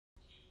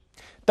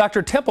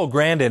Dr. Temple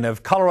Grandin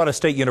of Colorado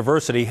State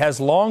University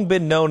has long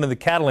been known in the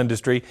cattle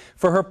industry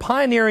for her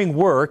pioneering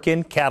work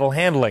in cattle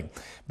handling.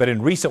 But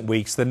in recent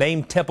weeks, the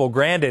name Temple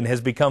Grandin has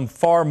become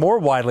far more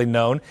widely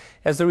known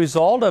as the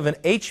result of an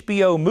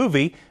HBO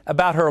movie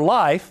about her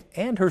life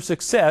and her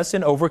success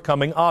in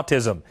overcoming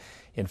autism.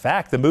 In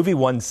fact, the movie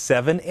won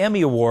 7 Emmy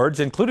Awards,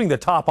 including the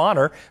top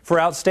honor for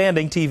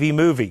Outstanding TV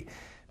Movie.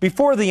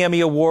 Before the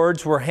Emmy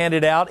Awards were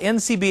handed out,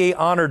 NCBA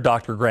honored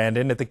Dr.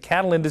 Grandin at the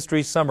Cattle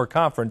Industry Summer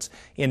Conference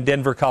in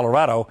Denver,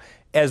 Colorado,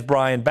 as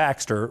Brian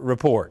Baxter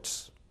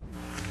reports.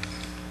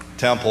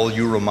 Temple,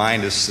 you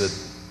remind us that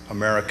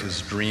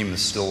America's dream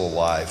is still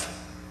alive,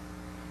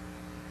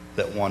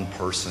 that one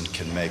person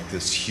can make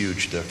this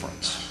huge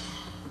difference.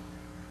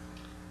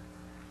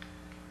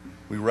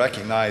 We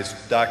recognize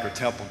Dr.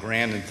 Temple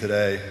Grandin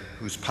today,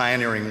 whose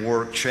pioneering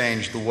work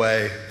changed the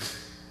way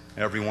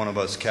every one of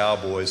us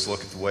cowboys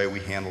look at the way we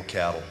handle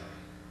cattle.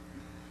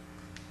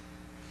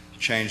 You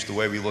changed the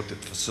way we looked at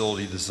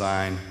facility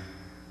design,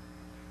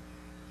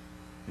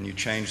 and you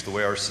changed the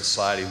way our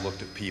society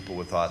looked at people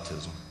with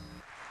autism.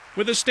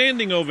 With a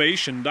standing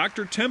ovation,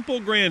 Dr.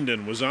 Temple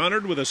Grandin was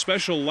honored with a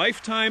special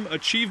Lifetime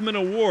Achievement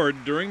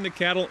Award during the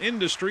Cattle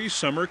Industry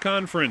Summer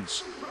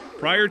Conference.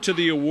 Prior to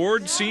the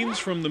award, scenes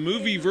from the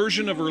movie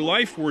version of her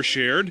life were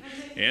shared,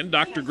 and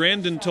Dr.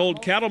 Grandin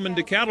told Cattlemen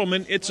to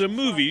Cattlemen it's a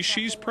movie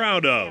she's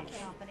proud of.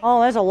 Oh,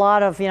 there's a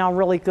lot of,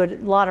 really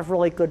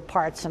good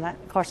parts in it.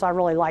 Of course, I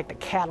really like the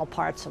cattle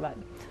parts of it.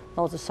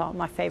 Those are some of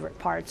my favorite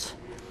parts.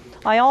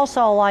 I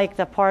also like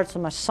the parts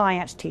of my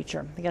science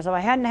teacher, because if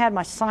I hadn't had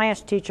my science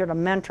teacher to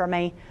mentor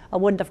me, I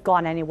wouldn't have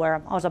gone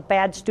anywhere. I was a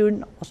bad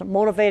student, wasn't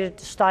motivated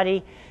to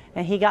study,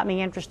 and he got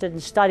me interested in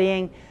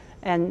studying.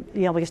 And,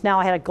 because now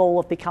I had a goal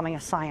of becoming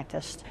a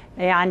scientist.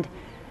 And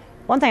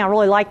one thing I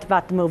really liked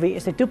about the movie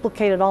is they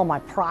duplicated all my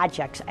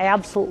projects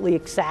absolutely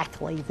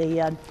exactly.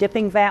 The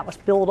dipping vat was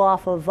built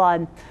off of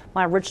my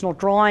original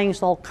drawings,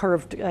 the whole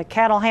curved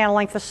cattle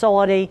handling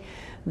facility.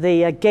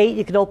 The gate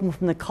you could open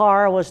from the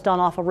car was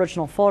done off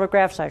original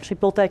photographs. I actually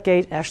built that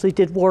gate, actually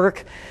did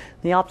work.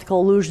 The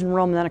optical illusion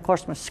room, and then of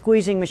course my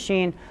squeezing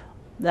machine,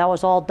 that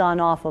was all done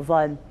off of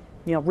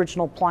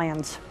original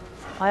plans.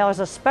 I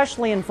was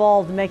especially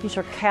involved in making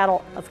sure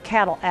cattle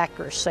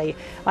accuracy.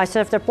 I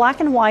said if they're black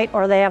and white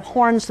or they have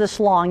horns this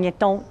long, you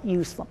don't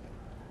use them.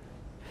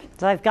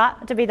 So they've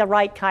got to be the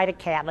right kind of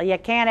cattle. You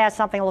can't have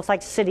something that looks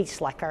like city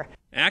slicker.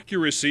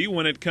 Accuracy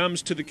when it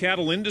comes to the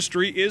cattle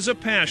industry is a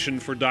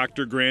passion for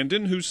Dr.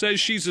 Grandin, who says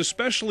she's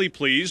especially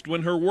pleased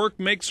when her work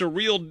makes a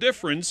real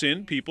difference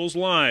in people's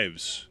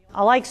lives.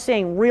 I like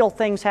seeing real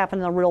things happen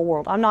in the real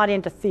world. I'm not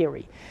into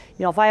theory.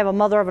 If I have a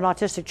mother of an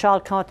autistic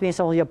child come up to me and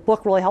say, well, your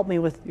book really helped me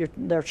with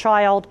their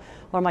child,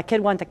 or my kid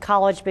went to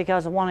college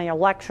because of one of your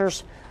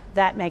lectures,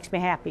 that makes me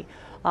happy.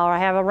 Or I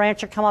have a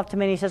rancher come up to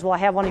me and he says, well, I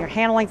have one of your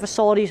handling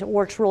facilities, it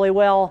works really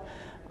well,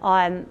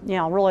 and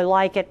really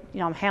like it,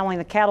 I'm handling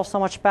the cattle so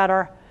much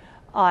better.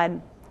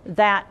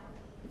 That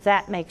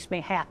makes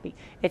me happy.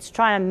 It's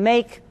trying to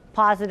make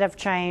positive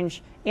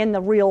change in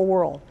the real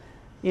world.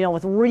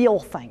 With real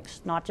things,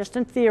 not just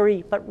in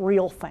theory, but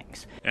real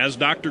things. As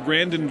Dr.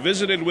 Grandin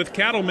visited with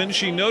cattlemen,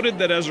 she noted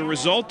that as a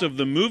result of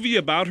the movie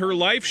about her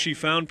life, she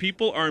found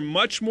people are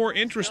much more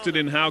interested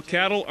in how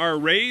cattle are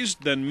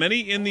raised than many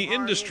in the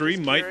industry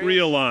might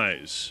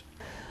realize.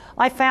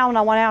 I found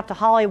I went out to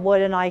Hollywood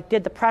and I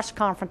did the press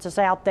conferences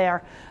out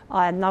there,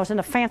 and I was in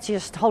the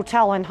fanciest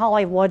hotel in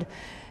Hollywood,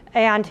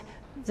 and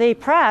the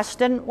press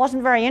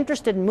wasn't very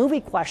interested in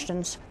movie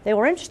questions. They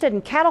were interested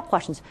in cattle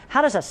questions.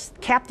 How does a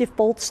captive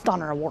bolt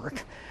stunner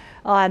work?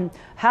 How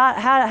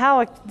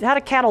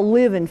do cattle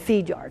live in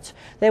feed yards?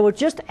 They were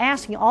just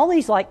asking all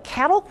these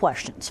cattle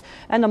questions,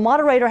 and the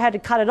moderator had to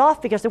cut it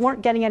off because they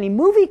weren't getting any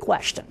movie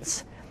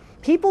questions.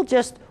 People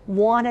just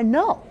want to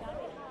know.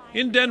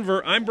 In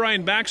Denver, I'm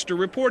Brian Baxter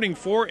reporting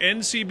for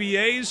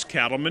NCBA's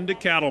Cattlemen to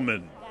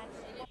Cattlemen.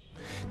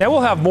 Now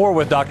we'll have more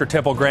with Dr.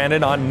 Temple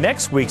Grandin on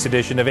next week's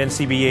edition of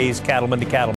NCBA's Cattlemen to Cattlemen.